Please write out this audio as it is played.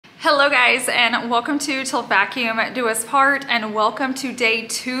Hello guys, and welcome to Till Vacuum Do Us Part, and welcome to day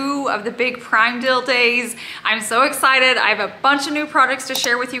 2 of the big Prime Deal days. I'm so excited. I have a bunch of new products to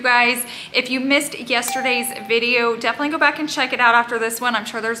share with you guys. If you missed yesterday's video, definitely go back and check it out after this one. I'm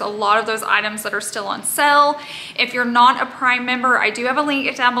sure there's a lot of those items that are still on sale. If you're not a Prime member, I do have a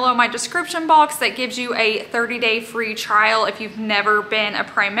link down below my description box that gives you a 30-day free trial if you've never been a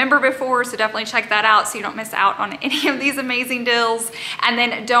Prime member before, so definitely check that out so you don't miss out on any of these amazing deals. And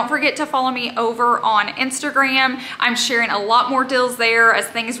then don't forget to follow me over on Instagram. I'm sharing a lot more deals there as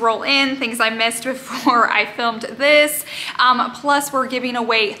things roll in, things I missed before I filmed this. Plus we're giving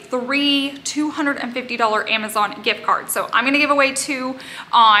away 3 $250 Amazon gift cards. So I'm gonna give away 2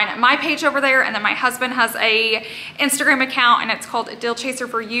 on my page over there, and then my husband has a Instagram account and it's called Deal Chaser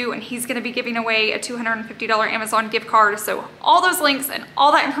for You, and he's gonna be giving away a $250 Amazon gift card. So all those links and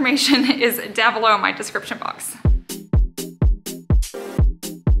all that information is down below in my description box.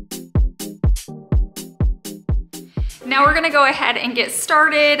 Now we're gonna go ahead and get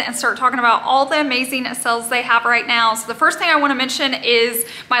started and start talking about all the amazing sales they have right now. So the first thing I wanna mention is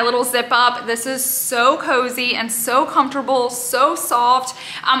my little zip up. This is so cozy and so comfortable, so soft.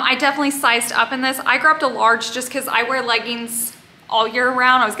 I definitely sized up in this. I grabbed a large just because I wear leggings all year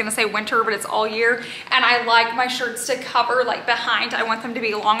round. I was gonna say winter, but it's all year. And I like my shirts to cover like behind. I want them to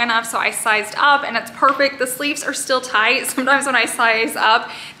be long enough, so I sized up and it's perfect. The sleeves are still tight. Sometimes when I size up,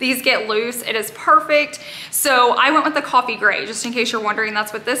 these get loose. It is perfect. So I went with the coffee gray, just in case you're wondering,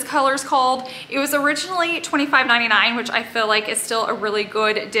 that's what this color is called. It was originally $25.99, which I feel like is still a really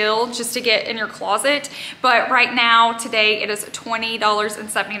good deal just to get in your closet. But right now, today, it is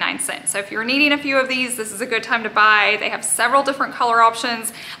 $20.79. So if you're needing a few of these, this is a good time to buy. They have several different color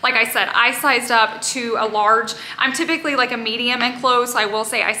options. Like I said, I sized up to a large. I'm typically like a medium in clothes, so I will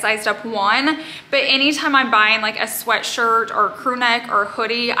say I sized up 1, but anytime I'm buying like a sweatshirt or a crew neck or a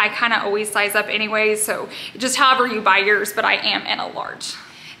hoodie, I kind of always size up anyways, so just however you buy yours, but I am in a large.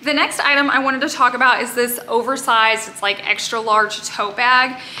 The next item I wanted to talk about is this oversized, it's like extra large tote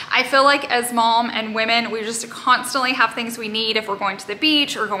bag. I feel like as mom and women, we just constantly have things we need if we're going to the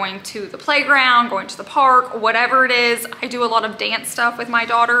beach or going to the playground, going to the park, whatever it is. I do a lot of dance stuff with my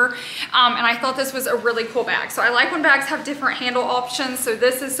daughter, and I thought this was a really cool bag. So I like when bags have different handle options. So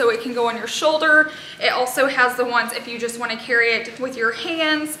this is so it can go on your shoulder. It also has the ones if you just want to carry it with your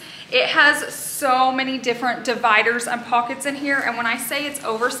hands. It has so many different dividers and pockets in here, and when I say it's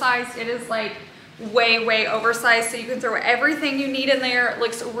oversized, it is like way oversized, so you can throw everything you need in there. It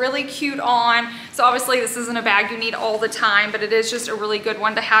looks really cute on. So obviously this isn't a bag you need all the time, but it is just a really good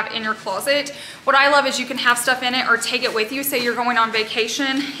one to have in your closet. What I love is you can have stuff in it or take it with you. Say you're going on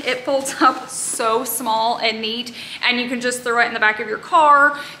vacation, it folds up so small and neat, and you can just throw it in the back of your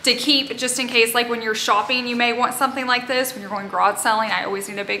car to keep, just in case like when you're shopping, you may want something like this. When you're going garage selling, I always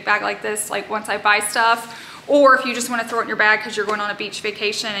need a big bag like this, like once I buy stuff. Or if you just want to throw it in your bag because you're going on a beach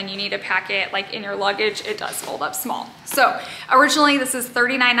vacation and you need to pack it like in your luggage, it does fold up small. So originally this is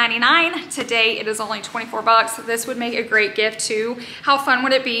 $39.99. Today it is only 24 bucks. This would make a great gift too. How fun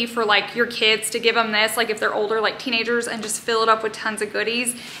would it be for like your kids to give them this, like if they're older, like teenagers, and just fill it up with tons of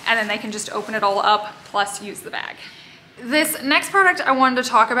goodies, and then they can just open it all up plus use the bag. This next product I wanted to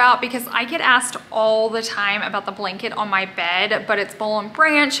talk about because I get asked all the time about the blanket on my bed, but it's Boll and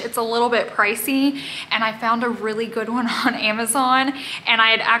Branch. It's a little bit pricey, and I found a really good one on Amazon, and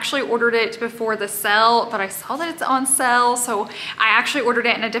I had actually ordered it before the sale, but I saw that it's on sale, so I actually ordered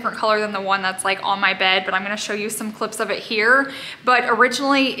it in a different color than the one that's like on my bed, but I'm gonna show you some clips of it here. But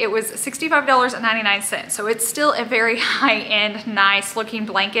originally it was $65.99, so it's still a very high-end, nice looking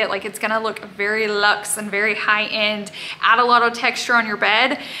blanket. Like it's gonna look very luxe and very high-end, add a lot of texture on your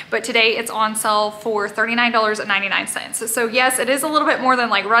bed, but today it's on sale for $39.99. So yes, it is a little bit more than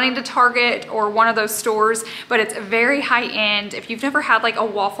like running to Target or one of those stores, but it's very high end. If you've never had like a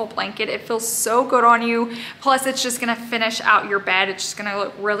Waffle blanket, it feels so good on you. Plus it's just gonna finish out your bed. It's just gonna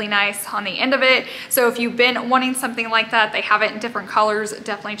look really nice on the end of it. So if you've been wanting something like that, they have it in different colors.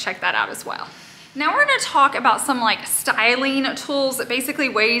 Definitely check that out as well. Now we're gonna talk about some like styling tools, basically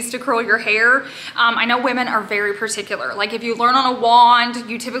ways to curl your hair. I know women are very particular. Like if you learn on a wand,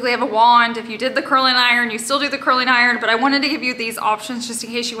 you typically have a wand. If you did the curling iron, you still do the curling iron, but I wanted to give you these options just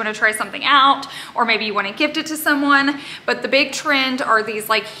in case you wanna try something out, or maybe you wanna gift it to someone. But the big trend are these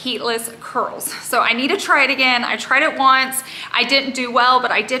like heatless curls. So I need to try it again. I tried it once, I didn't do well,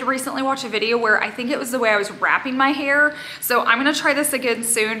 but I did recently watch a video where I think it was the way I was wrapping my hair. So I'm gonna try this again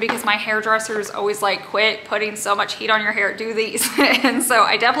soon because my hairdresser is always like, quit putting so much heat on your hair, do these. And so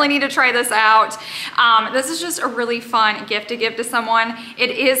I definitely need to try this out. This is just a really fun gift to give to someone. It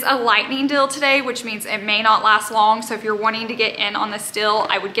is a lightning deal today, which means it may not last long. So if you're wanting to get in on this deal,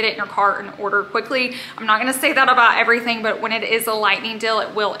 I would get it in your cart and order quickly. I'm not gonna say that about everything, but when it is a lightning deal,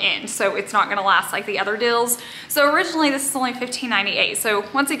 it will end. So it's not gonna last like the other deals. So originally this is only $15.98. So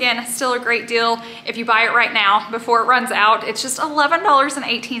once again, still a great deal. If you buy it right now before it runs out, it's just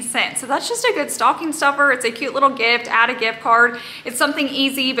 $11.18. So that's just a good stocking stuffer. It's a cute little gift, add a gift card. It's something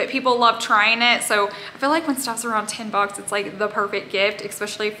easy, but people love trying it. So I feel like when stuff's around 10 bucks, it's like the perfect gift,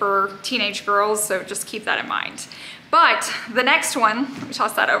 especially for teenage girls. So just keep that in mind. But the next one, let me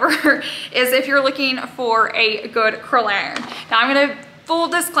toss that over, is if you're looking for a good curling iron. Now I'm gonna, full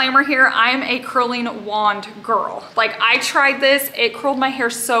disclaimer here, I'm a curling wand girl. Like I tried this, it curled my hair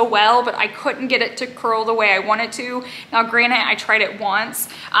so well, but I couldn't get it to curl the way I wanted to. Now granted, I tried it once,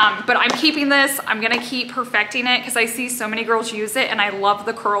 but I'm keeping this. I'm gonna keep perfecting it because I see so many girls use it and I love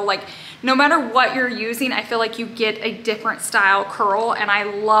the curl. Like no matter what you're using, I feel like you get a different style curl, and I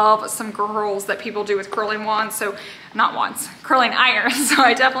love some curls that people do with curling wands. So not wands, curling irons. So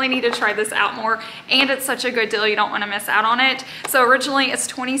I definitely need to try this out more, and it's such a good deal, you don't want to miss out on it. So originally it's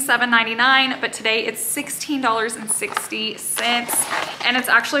 $27.99, but today it's $16.60, and it's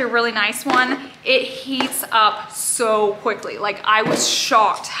actually a really nice one. It heats up so quickly. Like I was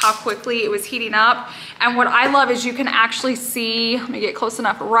shocked how quickly it was heating up. And what I love is you can actually see, let me get close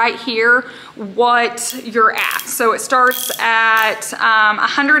enough, right here, what you're at. So it starts at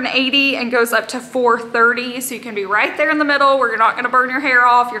 180 and goes up to 430. So you can be right there in the middle where you're not gonna burn your hair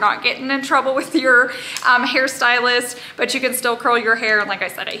off. You're not getting in trouble with your hairstylist, but you can still curl your hair. And like I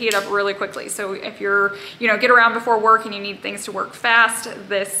said, it heats up really quickly. So if you're, get around before work and you need things to work fast,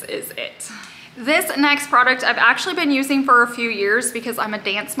 this is it. This next product I've actually been using for a few years because I'm a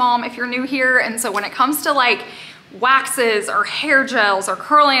dance mom if you're new here. And so when it comes to like waxes or hair gels or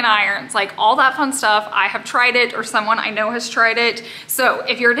curling irons, like all that fun stuff, I have tried it or someone I know has tried it. So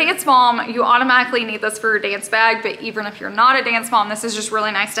if you're a dance mom, you automatically need this for your dance bag, but even if you're not a dance mom, this is just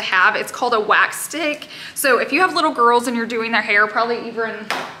really nice to have. It's called a wax stick. So if you have little girls and you're doing their hair, probably even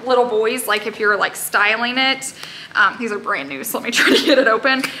little boys, like if you're like styling it, these are brand new, so let me try to get it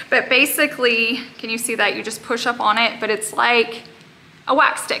open. But basically, can you see that? You just push up on it, but it's like a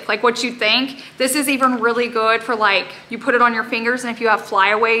wax stick, like what you'd think. This is even really good for like, you put it on your fingers, and if you have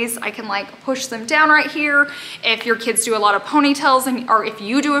flyaways, I can like push them down right here. If your kids do a lot of ponytails, or if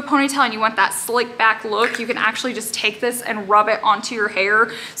you do a ponytail and you want that slick back look, you can actually just take this and rub it onto your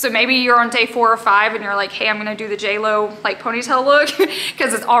hair. So maybe you're on day 4 or 5 and you're like, hey, I'm gonna do the J-Lo like ponytail look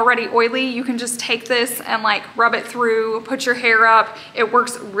because it's already oily. You can just take this and like rub it through, put your hair up. It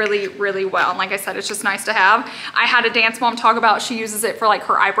works really, really well. And like I said, it's just nice to have. I had a dance mom talk about she uses it for like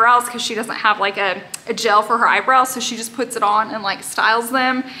her eyebrows because she doesn't have like a gel for her eyebrows, so she just puts it on and like styles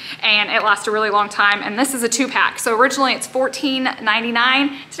them, and it lasts a really long time. And this is a 2-pack, so originally it's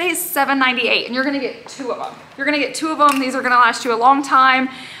 $14.99. Today is $7.98, and you're gonna get 2 of them. You're gonna get 2 of them. These are gonna last you a long time.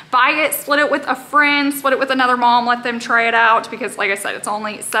 Buy it, split it with a friend, split it with another mom, let them try it out, because like I said, it's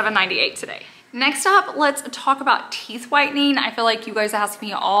only $7.98 today. Next up, let's talk about teeth whitening. I feel like you guys ask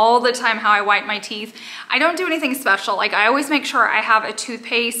me all the time how I whiten my teeth. I don't do anything special. Like I always make sure I have a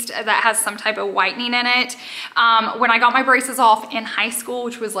toothpaste that has some type of whitening in it. When I got my braces off in high school,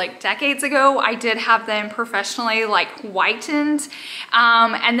 which was like decades ago, I did have them professionally like whitened.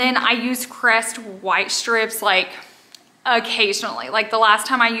 And then I used Crest Whitestrips like occasionally. Like the last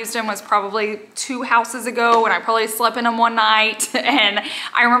time I used them was probably 2 houses ago, and I probably slept in them one night, and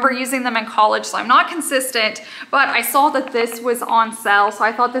I remember using them in college, so I'm not consistent, but I saw that this was on sale, so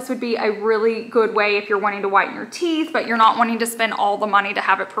I thought this would be a really good way if you're wanting to whiten your teeth, but you're not wanting to spend all the money to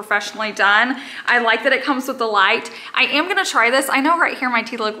have it professionally done. I like that it comes with the light. I am gonna try this. I know right here my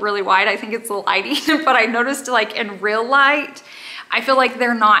teeth look really white. I think it's the lighting, but I noticed like in real light, I feel like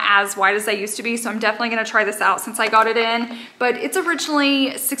they're not as white as they used to be, so I'm definitely gonna try this out since I got it in. But it's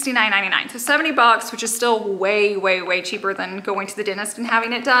originally $69.99, so 70 bucks, which is still way, way, way cheaper than going to the dentist and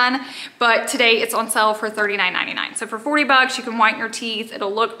having it done. But today it's on sale for $39.99. So for 40 bucks, you can whiten your teeth.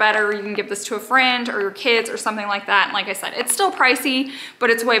 It'll look better. You can give this to a friend or your kids or something like that. And like I said, it's still pricey, but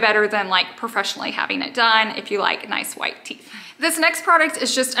it's way better than like professionally having it done if you like nice white teeth. This next product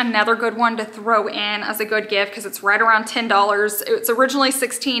is just another good one to throw in as a good gift because it's right around $10. It's originally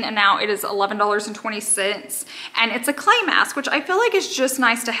 $16 and now it is $11.20. And it's a clay mask, which I feel like is just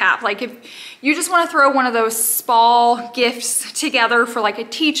nice to have. Like if you just want to throw one of those small gifts together for like a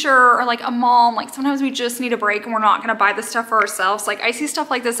teacher or like a mom, like sometimes we just need a break and we're not going to buy the stuff for ourselves. Like I see stuff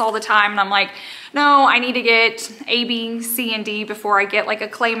like this all the time and I'm like, no, I need to get A, B, C, and D before I get like a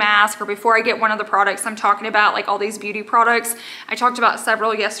clay mask or before I get one of the products I'm talking about, like all these beauty products. I talked about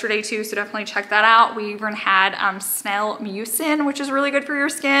several yesterday too, so definitely check that out. We even had snail mucin, which is really good for your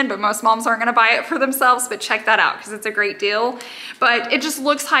skin, but most moms aren't gonna buy it for themselves, but check that out because it's a great deal. But it just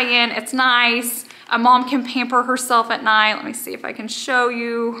looks high end, it's nice. A mom can pamper herself at night. Let me see if I can show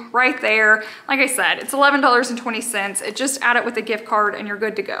you right there. Like I said, it's $11.20. It just add it with a gift card and you're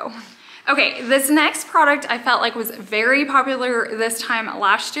good to go. Okay, this next product I felt like was very popular this time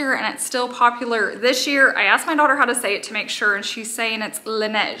last year and it's still popular this year. I asked my daughter how to say it to make sure and she's saying it's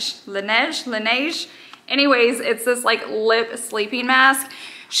Laneige. Laneige? Laneige? Anyways, it's this like lip sleeping mask.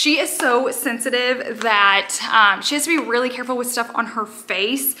 She is so sensitive that she has to be really careful with stuff on her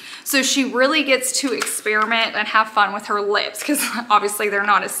face. So she really gets to experiment and have fun with her lips because obviously they're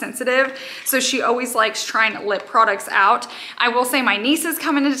not as sensitive. So she always likes trying lip products out. I will say my niece is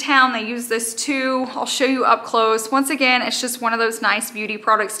coming into town. They use this too. I'll show you up close. Once again, it's just one of those nice beauty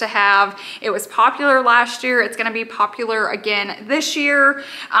products to have. It was popular last year. It's gonna be popular again this year.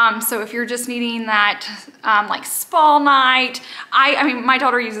 So if you're just needing that like spa night, I mean, my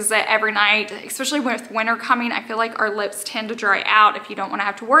daughter uses it every night, especially with winter coming. I feel like our lips tend to dry out. If you don't want to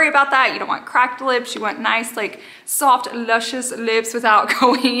have to worry about that, you don't want cracked lips, you want nice, like soft, luscious lips without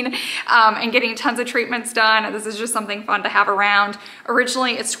going and getting tons of treatments done. This is just something fun to have around.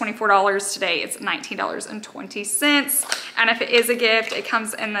 Originally, it's $24. Today, it's $19.20. And if it is a gift, it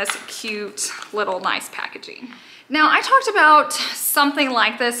comes in this cute little nice packaging. Now, I talked about something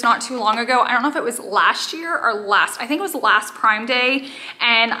like this not too long ago. I don't know if it was last year or I think it was last Prime Day.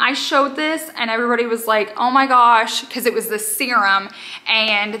 And I showed this and everybody was like, oh my gosh, because it was the serum.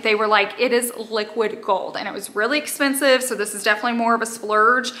 And they were like, it is liquid gold. And it was really expensive. So this is definitely more of a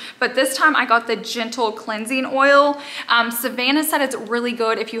splurge. But this time I got the gentle cleansing oil. Savannah said it's really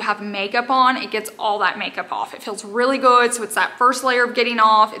good if you have makeup on. It gets all that makeup off. It feels really good. So it's that first layer of getting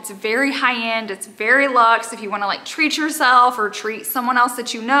off. It's very high end. It's very luxe if you want to like treat yourself or treat someone else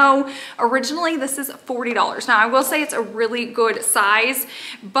that you know. Originally, this is $40. Now, I will say it's a really good size,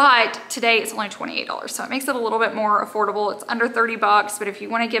 but today it's only $28. So it makes it a little bit more affordable. It's under 30 bucks, but if you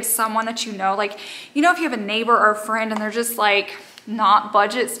want to give someone that you know, like, you know, if you have a neighbor or a friend and they're just like, not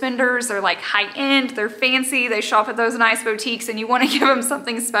budget spenders, they're like high end, they're fancy, they shop at those nice boutiques and you want to give them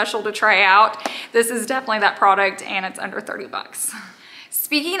something special to try out, this is definitely that product and it's under 30 bucks.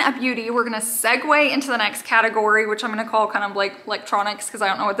 Speaking of beauty, we're gonna segue into the next category, which I'm gonna call kind of like electronics because I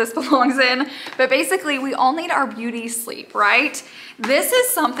don't know what this belongs in. But basically, we all need our beauty sleep, right? This is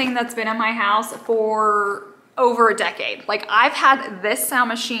something that's been in my house for over a decade. Like I've had this sound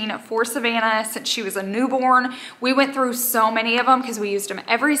machine for Savannah since she was a newborn. We went through so many of them because we used them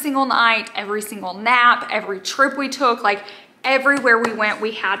every single night, every single nap, every trip we took, like everywhere we went,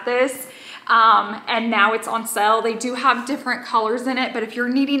 we had this. And now it's on sale. They do have different colors in it, but if you're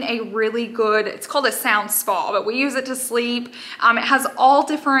needing a really good, it's called a sound spa, but we use it to sleep. It has all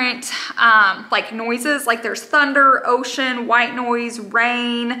different like noises, like there's thunder, ocean, white noise,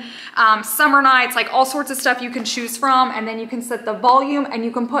 rain, summer nights, like all sorts of stuff you can choose from, and then you can set the volume and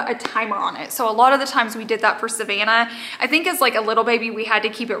you can put a timer on it. So a lot of the times we did that for Savannah. I think as like a little baby, we had to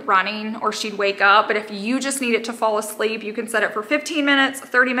keep it running or she'd wake up, but if you just need it to fall asleep, you can set it for 15 minutes,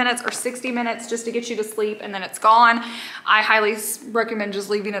 30 minutes, or 60 minutes just to get you to sleep and then it's gone. I highly recommend just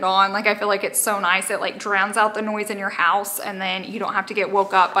leaving it on. Like I feel like it's so nice. It like drowns out the noise in your house and then you don't have to get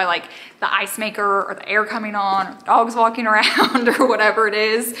woke up by like the ice maker or the air coming on or the dogs walking around or whatever it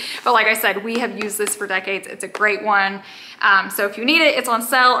is. But like I said, we have used this for decades. It's a great one. So if you need it, it's on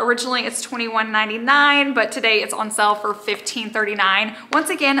sale. Originally it's $21.99, but today it's on sale for $15.39. Once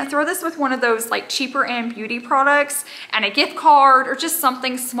again, throw this with one of those like cheaper end beauty products and a gift card or just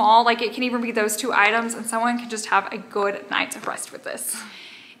something small. Like it can even be those two items and someone can just have a good night's rest with this.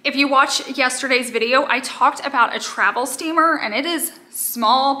 If you watched yesterday's video, I talked about a travel steamer and it is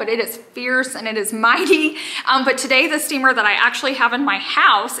small, but it is fierce and it is mighty. But today the steamer that I actually have in my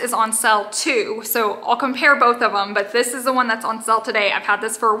house is on sale too. So I'll compare both of them, but this is the one that's on sale today. I've had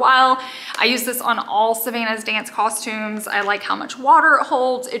this for a while. I use this on all Savannah's dance costumes. I like how much water it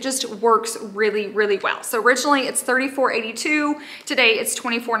holds. It just works really, really well. So originally it's $34.82. Today it's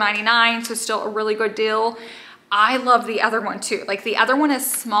 $24.99, so still a really good deal. I love the other one too. Like the other one is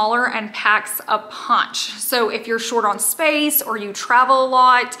smaller and packs a punch. So if you're short on space or you travel a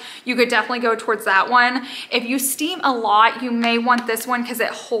lot, you could definitely go towards that one. If you steam a lot, you may want this one because it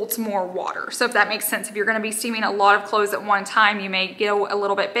holds more water. So if that makes sense, if you're gonna be steaming a lot of clothes at one time, you may go a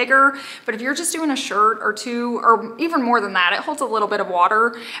little bit bigger. But if you're just doing a shirt or two, or even more than that, it holds a little bit of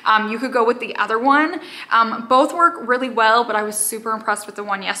water, you could go with the other one. Both work really well, but I was super impressed with the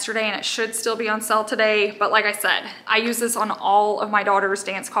one yesterday, and it should still be on sale today. But like I said, I use this on all of my daughter's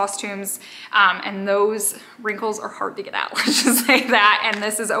dance costumes, and those wrinkles are hard to get out, let's just say that, and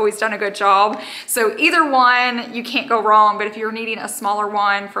this has always done a good job. So either one, you can't go wrong, but if you're needing a smaller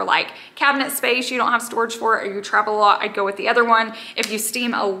one for like cabinet space, you don't have storage for it, or you travel a lot, I'd go with the other one. If you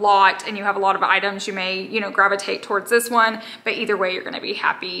steam a lot and you have a lot of items, you may, you know, gravitate towards this one, but either way, you're gonna be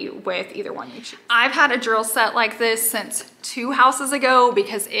happy with either one you choose. I've had a drill set like this since 2 houses ago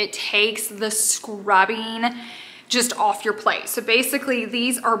because it takes the scrubbing just off your plate. So basically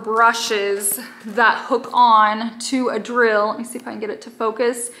these are brushes that hook on to a drill. Let me see if I can get it to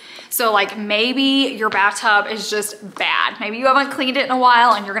focus. So like maybe your bathtub is just bad. Maybe you haven't cleaned it in a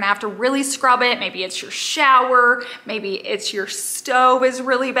while and you're gonna have to really scrub it. Maybe it's your shower, maybe it's your stove is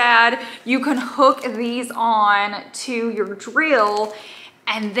really bad. You can hook these on to your drill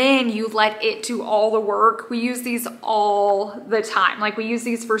and then you let it do all the work. We use these all the time. Like we use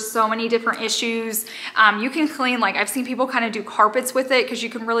these for so many different issues. You can clean, like I've seen people kind of do carpets with it because you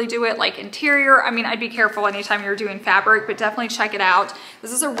can really do it like interior. I mean, I'd be careful anytime you're doing fabric, but definitely check it out.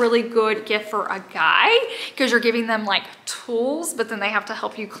 This is a really good gift for a guy because you're giving them like tools, but then they have to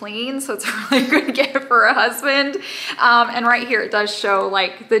help you clean. So it's a really good gift for a husband. And right here, it does show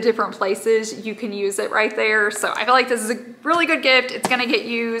like the different places you can use it right there. So I feel like this is a really good gift. It's gonna get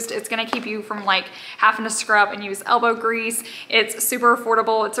used. It's gonna keep you from like having to scrub and use elbow grease. It's super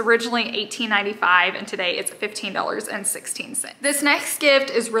affordable. It's originally $18.95 and today it's $15.16. This next gift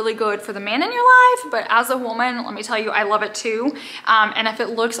is really good for the man in your life, but as a woman, let me tell you, I love it too. And if it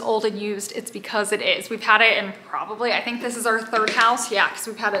looks old and used, it's because it is. We've had it in probably, I think this is our 3rd house. Yeah, because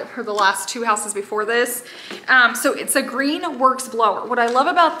we've had it for the last 2 houses before this. So it's a green works blower. What I love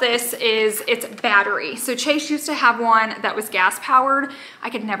about this is it's battery. So Chase used to have one that was gas powered. I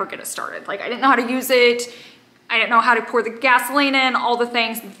could never get it started. Like I didn't know how to use it. I didn't know how to pour the gasoline in, all the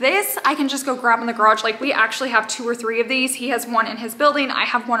things. This, I can just go grab in the garage. Like we actually have 2 or 3 of these. He has one in his building. I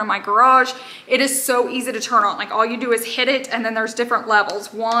have one in my garage. It is so easy to turn on. Like all you do is hit it and then there's different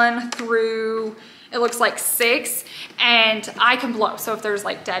levels, 1 through, it looks like 6, and I can blow. So if there's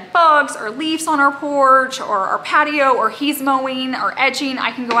like dead bugs or leaves on our porch or our patio, or he's mowing or edging,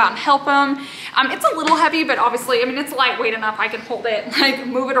 I can go out and help him. It's a little heavy, but obviously, I mean, it's lightweight enough. I can hold it, like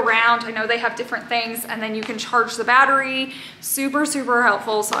move it around. I know they have different things, and then you can charge the battery. Super, super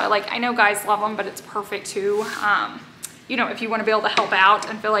helpful. So I know guys love them, but it's perfect too. You know, if you want to be able to help out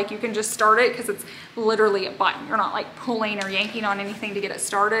and feel like you can just start it because it's literally a button. You're not like pulling or yanking on anything to get it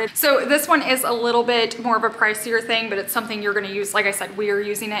started. So this one is a little bit more of a pricier thing, but it's something you're going to use. Like I said, we are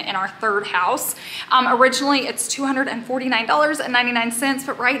using it in our 3rd house. Originally it's $249.99,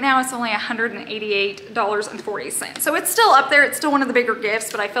 but right now it's only $188.40. So it's still up there. It's still one of the bigger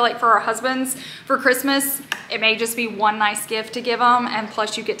gifts, but I feel like for our husbands for Christmas, it may just be one nice gift to give them, and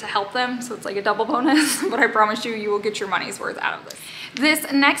plus you get to help them. So it's like a double bonus, but I promise you, you will get your money's worth out of this.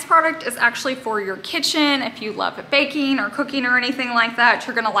 This next product is actually for your kitchen. If you love baking or cooking or anything like that,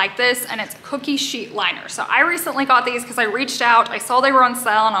 you're gonna like this, and it's cookie sheet liner. So I recently got these because I reached out, I saw they were on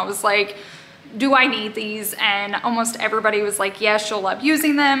sale, and I was like, do I need these? And almost everybody was like, yes, you'll love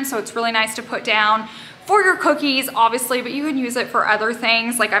using them. So it's really nice to put down for your cookies, obviously, but you can use it for other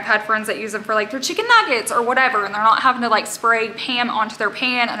things. Like I've had friends that use them for like their chicken nuggets or whatever, and they're not having to like spray Pam onto their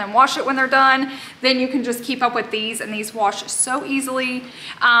pan and then wash it when they're done. Then you can just keep up with these, and these wash so easily.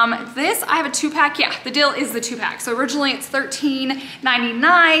 This, I have a 2-pack. Yeah, the deal is the 2-pack. So originally it's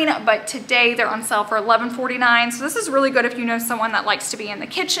 $13.99, but today they're on sale for $11.49. So this is really good if you know someone that likes to be in the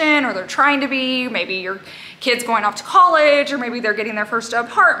kitchen, or they're trying to be, maybe your kid's going off to college, or maybe they're getting their first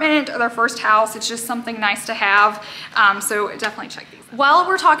apartment or their first house. It's just something nice to have. So definitely check these out. While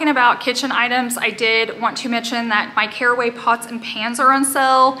we're talking about kitchen items, I did want to mention that my Caraway pots and pans are on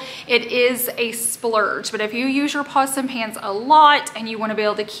sale. It is a splurge, but if you use your pots and pans a lot and you want to be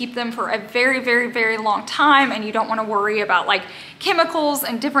able to keep them for a very, very, very long time, and you don't want to worry about like chemicals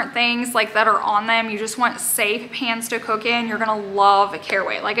and different things like that are on them, you just want safe pans to cook in, you're gonna love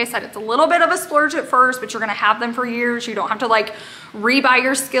Caraway. Like I said, it's a little bit of a splurge at first, but you're gonna have them for years. You don't have to like rebuy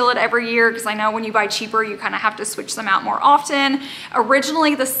your skillet every year, because I know when you buy cheap cheaper. You kind of have to switch them out more often.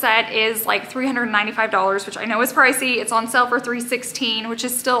 Originally, the set is like $395, which I know is pricey. It's on sale for $316, which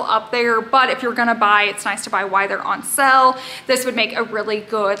is still up there, but if you're gonna buy, it's nice to buy while they're on sale. This would make a really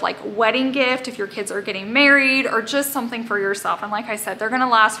good like wedding gift if your kids are getting married or just something for yourself. And like I said, they're gonna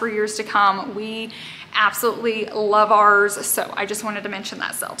last for years to come. We absolutely love ours, so I just wanted to mention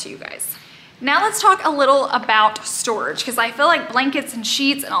that sale to you guys. Now let's talk a little about storage, because I feel like blankets and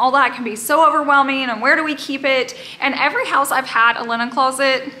sheets and all that can be so overwhelming, and where do we keep it? And every house I've had a linen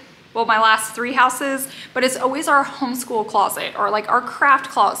closet, well, my last 3 houses, but it's always our homeschool closet or like our craft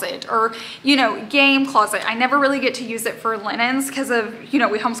closet or, you know, game closet. I never really get to use it for linens because of, you know,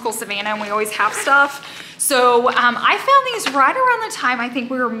 we homeschool Savannah and we always have stuff. So I found these right around the time I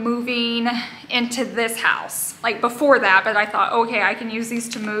think we were moving into this house, like before that, but I thought, okay, I can use these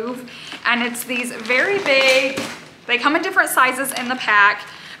to move. And it's these very big, they come in different sizes in the pack,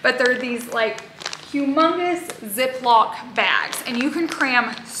 but they're these like humongous Ziploc bags, and you can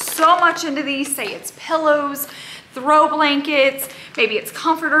cram so much into these. Say it's pillows, throw blankets, maybe it's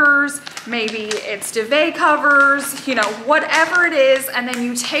comforters, maybe it's duvet covers, you know, whatever it is, and then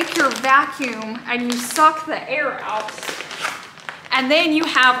you take your vacuum and you suck the air out. And then you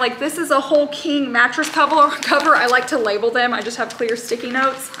have like, this is a whole king mattress cover. I like to label them. I just have clear sticky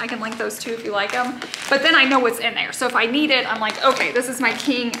notes. I can link those too if you like them. But then I know what's in there. So if I need it, I'm like, okay, this is my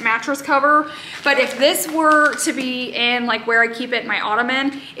king mattress cover. But if this were to be in like where I keep it in my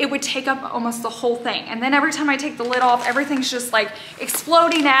ottoman, it would take up almost the whole thing. And then every time I take the lid off, everything's just like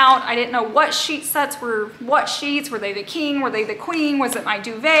exploding out. I didn't know what sheet sets were what sheets. Were they the king? Were they the queen? Was it my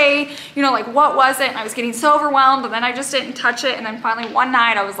duvet? You know, like what was it? And I was getting so overwhelmed, and then I just didn't touch it. And then finally one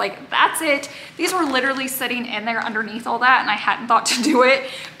night I was like, that's it. These were literally sitting in there underneath all that, and I hadn't thought to do it,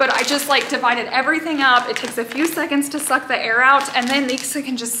 but I just like divided everything up. It takes a few seconds to suck the air out, and then these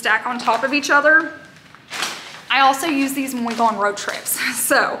can just stack on top of each other. I also use these when we go on road trips.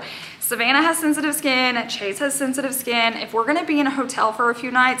 So Savannah has sensitive skin, Chase has sensitive skin. If we're gonna be in a hotel for a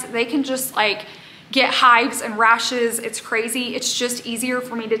few nights, they can just like get hives and rashes. It's crazy. It's just easier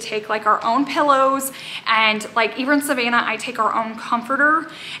for me to take like our own pillows, and like even Savannah, I take our own comforter.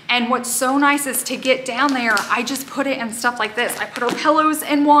 And what's so nice is to get down there, I just put it in stuff like this. I put our pillows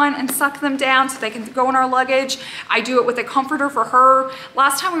in one and suck them down so they can go in our luggage. I do it with a comforter for her.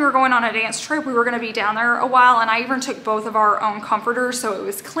 Last time we were going on a dance trip, we were gonna be down there a while, and I even took both of our own comforters so it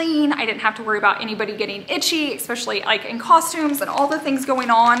was clean. I didn't have to worry about anybody getting itchy, especially like in costumes and all the things going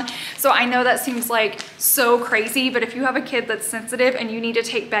on. So I know that seems like so crazy, but if you have a kid that's sensitive and you need to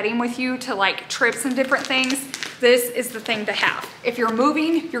take bedding with you to like trips and different things, this is the thing to have. If you're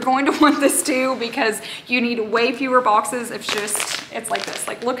moving, you're going to want this too, because you need way fewer boxes. It's like this,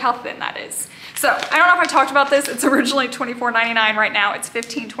 like look how thin that is. So I don't know if I talked about this. It's originally $24.99. Right now it's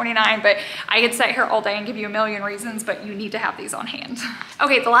 $15.29, but I could sit here all day and give you a million reasons, but you need to have these on hand.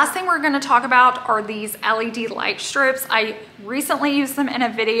 Okay, the last thing we're gonna talk about are these LED light strips. I recently used them in a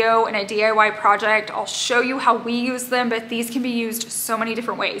video in a DIY project. I'll show you how we use them, but these can be used so many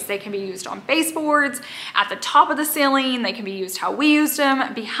different ways. They can be used on baseboards, at the top of the ceiling. They can be used how we used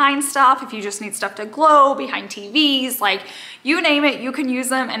them, behind stuff if you just need stuff to glow, behind TVs, like you name it, you can use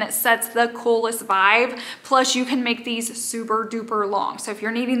them, and it sets the coolest vibe. Plus you can make these super duper long. So if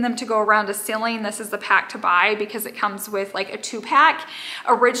you're needing them to go around a ceiling, this is the pack to buy because it comes with like a 2-pack.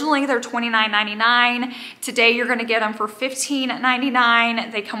 Originally they're $29.99. Today you're gonna get them for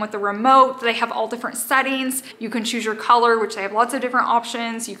 $15.99. They come with the remote. They have all different settings. You can choose your color, which they have lots of different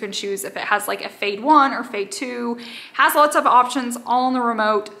options. You can choose if it has like a fade 1 or fade 2. Has lots of options all on the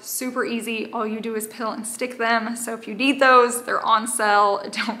remote. Super easy. All you do is peel and stick them. So if you need those, they're on sale.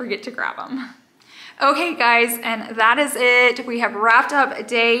 Don't forget to grab them. Okay guys, and that is it. We have wrapped up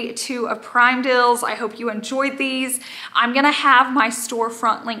day 2 of Prime Deals. I hope you enjoyed these. I'm gonna have my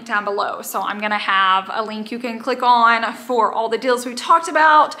storefront link down below. So I'm gonna have a link you can click on for all the deals we talked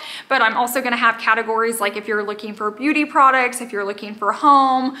about, but I'm also gonna have categories like if you're looking for beauty products, if you're looking for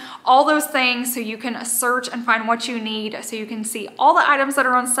home, all those things, so you can search and find what you need, so you can see all the items that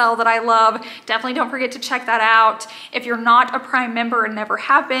are on sale that I love. Definitely don't forget to check that out. If you're not a Prime member and never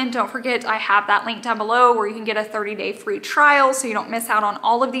have been, don't forget I have that link down below where you can get a 30-day free trial so you don't miss out on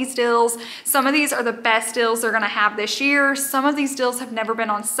all of these deals. Some of these are the best deals they're gonna have this year. Some of these deals have never been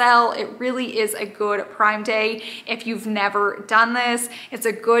on sale. It really is a good Prime Day. If you've never done this, it's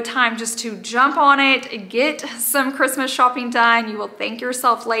a good time just to jump on it, get some Christmas shopping done. You will thank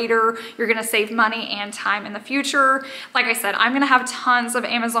yourself later. You're gonna save money and time in the future. Like I said, I'm gonna have tons of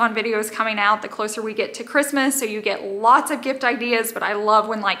Amazon videos coming out the closer we get to Christmas, so you get lots of gift ideas, but I love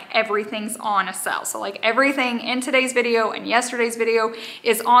when like everything's on a sale. sale. So like everything in today's video and yesterday's video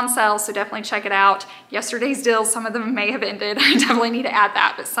is on sale, so definitely check it out. Yesterday's deals, some of them may have ended. I definitely need to add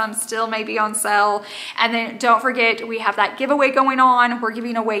that, but some still may be on sale. And then don't forget, we have that giveaway going on. We're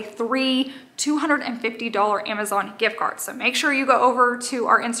giving away 3 $250 Amazon gift cards. So make sure you go over to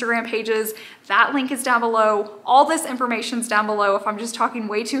our Instagram pages. That link is down below. All this information's down below if I'm just talking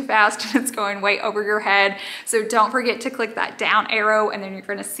way too fast and it's going way over your head. So don't forget to click that down arrow and then you're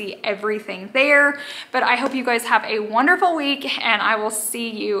gonna see everything there. But I hope you guys have a wonderful week and I will see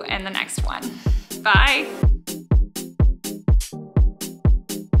you in the next one. Bye.